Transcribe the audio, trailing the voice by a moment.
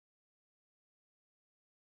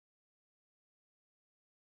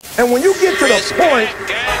And when you get to the point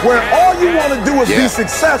where all you want to do is be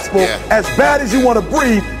successful, as bad as you want to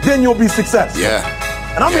breathe, then you'll be successful.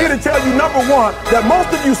 And I'm here to tell you, number one, that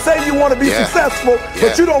most of you say you want to be successful,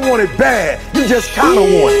 but you don't want it bad. You just kind of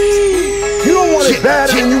want it. You don't want it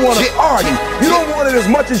bad and you want to argue. You don't want it as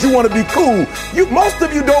much as you want to be cool. Most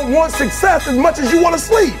of you don't want success as much as you want to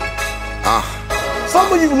sleep.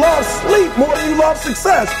 Some of you love sleep more than you love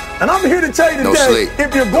success. And I'm here to tell you today,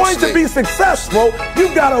 if you're going to be successful,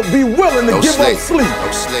 you got to be willing to give up sleep.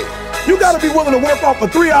 You got to be willing to work off for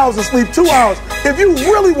 3 hours of sleep, 2 hours. If you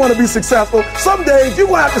really want to be successful, some days you're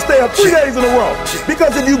going to have to stay up 3 days in a row.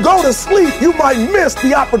 Because if you go to sleep, you might miss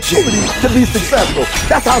the opportunity to be successful.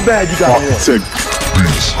 That's how bad you got to want.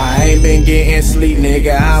 I ain't been getting sleep,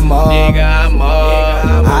 nigga, I'm up.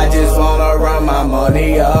 I just wanna run my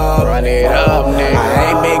money up. Run it up, nigga. I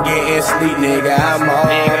ain't been getting sleep, nigga, I'm up.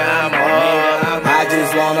 I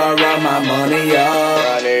just wanna run my money up.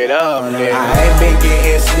 Run it up, nigga. I ain't been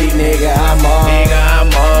getting sleep, nigga, I'm up.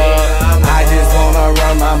 I just wanna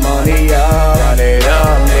run my money up. Run it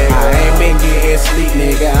up, nigga. I ain't been getting sleep,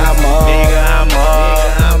 nigga, I'm up.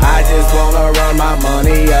 I just wanna run my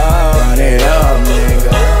money up. Run it up, nigga.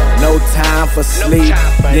 No time for sleep,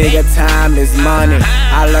 nigga, time is money.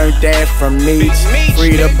 I learned that from Meezy.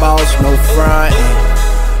 Free the boss, no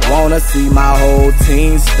frontin'. Wanna see my whole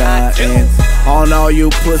team stuntin'. On all you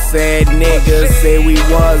pussy niggas say we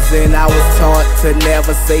wasn't. I was taught to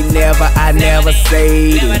never say never, I never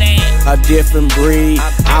say it. A different breed,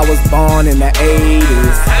 I was born in the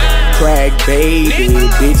 80s. Crack baby,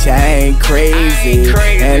 bitch, I ain't crazy.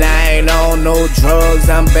 And I ain't on no drugs,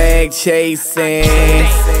 I'm bag chasing.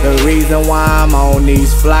 The reason why I'm on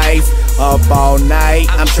these flights up all night,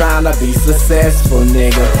 I'm trying to be successful,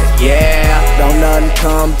 nigga. Yeah, don't nothing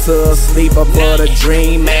come to a sleep up for the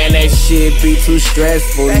dream, man. That shit be too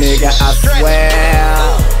stressful, nigga, I swear.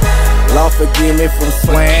 Lord forgive me from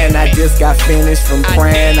swearing, I just got finished from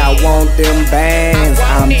praying. I want them bands,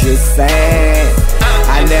 I'm just saying.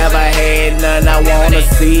 I never had none, I wanna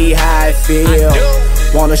see how it feel.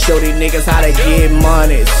 Wanna show these niggas how to get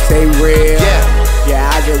money, stay real.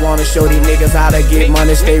 Yeah, I just wanna show these niggas how to get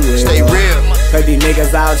money, stay real. Cause these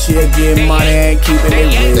niggas out here getting money and keeping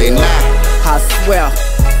it real. I swear,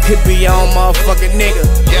 it be on motherfucking nigga.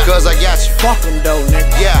 Cause I got you. Fuck them though,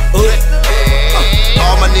 nigga.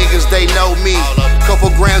 All my niggas, they know me. Couple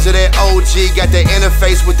grams of that OG, got that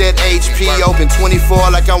interface with that HP. Open 24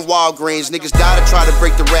 like I'm Walgreens. Niggas die to try to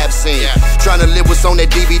break the rap scene. Trying to live what's on that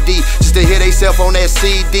DVD, just to hear they self on that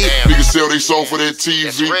CD. Niggas sell they soul for that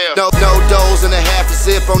TV. No dose and a half a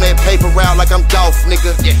sip on that paper route like I'm Dolph,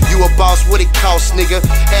 nigga. You a boss, what it costs, nigga.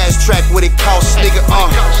 Ass track, what it costs, nigga.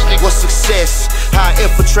 What's success? How I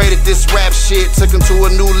infiltrated this rap shit. Took him to a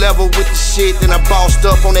new level with the shit. Then I bossed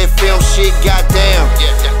up on that film shit. Goddamn,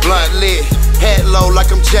 blunt lit, hat low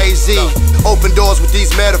like I'm Jay-Z. Open doors with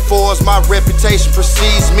these metaphors. My reputation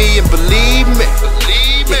precedes me, and believe me,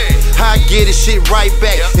 I get it shit right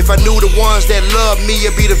back. If I knew the ones that love me,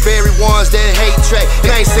 it'd be the very ones that hate track.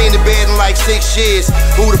 And I ain't seen the bed in like 6 years.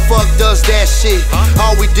 Who the fuck does that shit?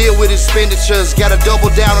 All we deal with is expenditures. Gotta double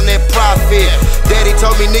down on that profit. Daddy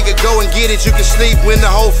told me, nigga, go and get it. You can sleep when the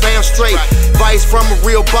whole fam straight. Advice from a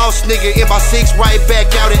real boss, nigga. In by 6, right back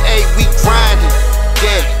out at 8. We grinding,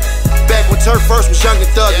 Back when Turk first was young and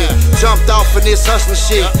thuggin'. Jumped off in this hustling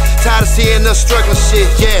shit. Tired of seeing us struggling shit,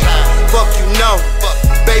 Fuck you know.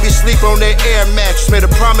 Baby sleep on that air mattress. Made a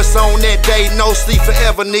promise on that day, no sleep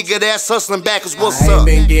forever, nigga. That's hustling backwards, what's up? I ain't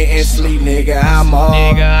been getting sleep, nigga, I'm up.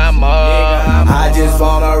 I just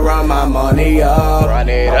wanna run my money up. Run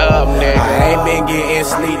it up, nigga. I ain't been getting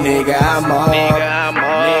sleep, nigga, I'm up.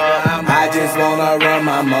 I just wanna run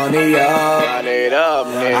my money up. Run it up,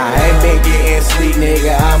 nigga. I ain't been getting sleep,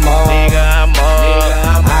 nigga, I'm up.